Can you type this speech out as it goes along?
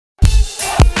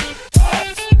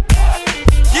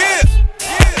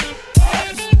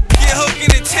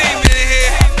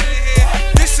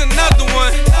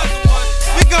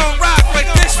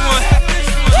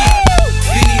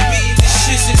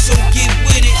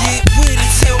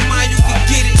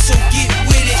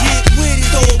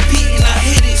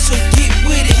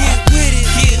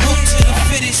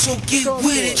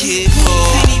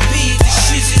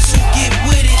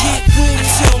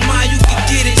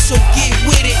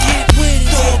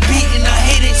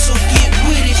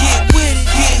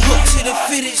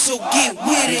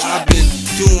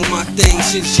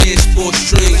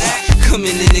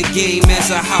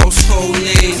a household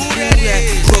name.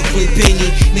 Brooklyn Benny,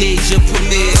 major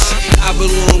premieres. I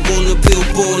belong on the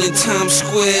billboard in Times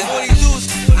Square.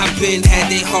 I've been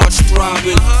had their hearts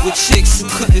throbbing with chicks who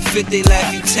couldn't fit they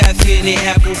Laffy Taffy in their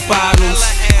apple bottoms.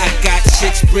 I got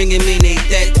chicks bringing me they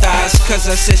dead thighs, cause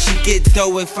I said she get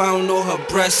dough if I don't know her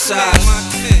breast size.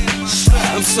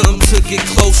 I'm something to get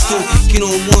close to, get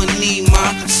on one knee,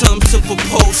 something to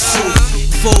propose to.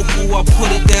 Vocal, I put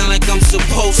it down like I'm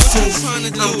supposed to.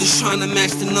 I'm just trying to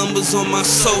match the numbers on my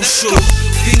social.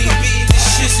 Benny B, the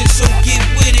shizzin', so get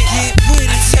with it.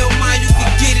 I tell my you can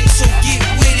get it, so get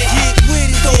with it.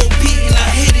 Throw a beat and I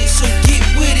hit it, so get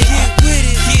with it.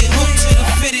 Get hooked to the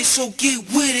fitted, so get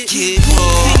with it.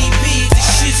 Benny B, the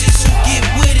shizzin', so get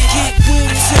with it.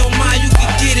 I tell my you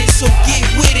can get it, so get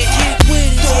with it.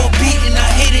 Throw a beat and I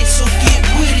hit it, so get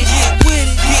with it.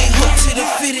 Get hooked to the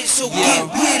fitted, so get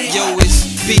with it. Yo, it's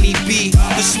Benny B,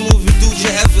 the smoothest dude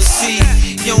you ever see.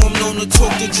 Yo, I'm known to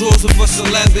talk the drawers of a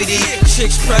celebrity.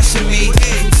 Chicks pressing me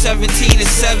from 17 to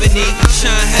 70,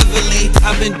 shine heavily.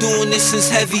 I've been doing this since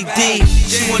Heavy D.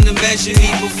 She wanna measure me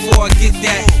before I get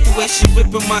that. The way she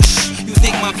ripping my you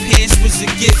think my pants was a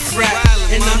gift wrap.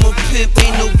 And I'm a pimp,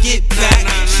 ain't no get back.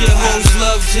 Shit hoes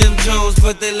love Jim Jones,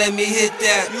 but they let me hit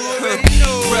that.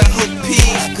 Red Hook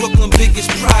P's, Brooklyn biggest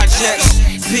projects.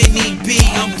 Benny B,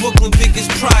 I'm Brooklyn biggest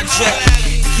project.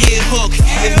 Get hooked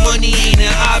if money ain't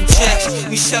an object.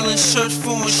 We sellin' shirts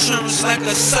for insurance like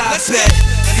a side bet.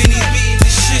 Benny B, the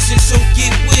shizzin', so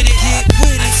get with it.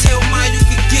 I tell my you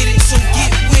can get it, so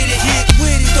get with it.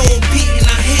 Throw a beat and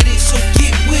I hit it, so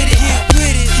get with it.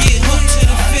 Get hooked to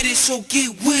the fitted, so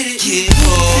get with it.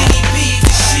 Benny B,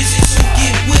 the shizzin', so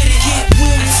get with it.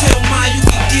 I tell my you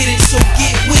can get it, so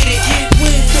get with it.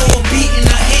 Throw a beat and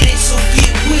I hit it, so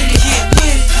get with it.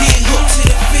 Get hooked to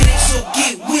the fitted, so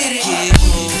get with it.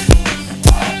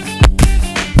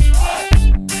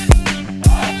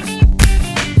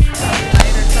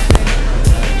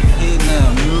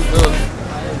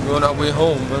 On our way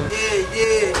home, man.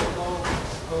 Yeah.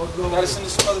 Gotta send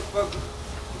this motherfucker.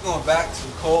 We going back to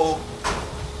cold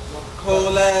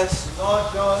ass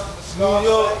New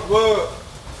York world.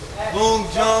 Long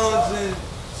Johns and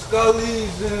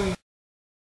Scully's and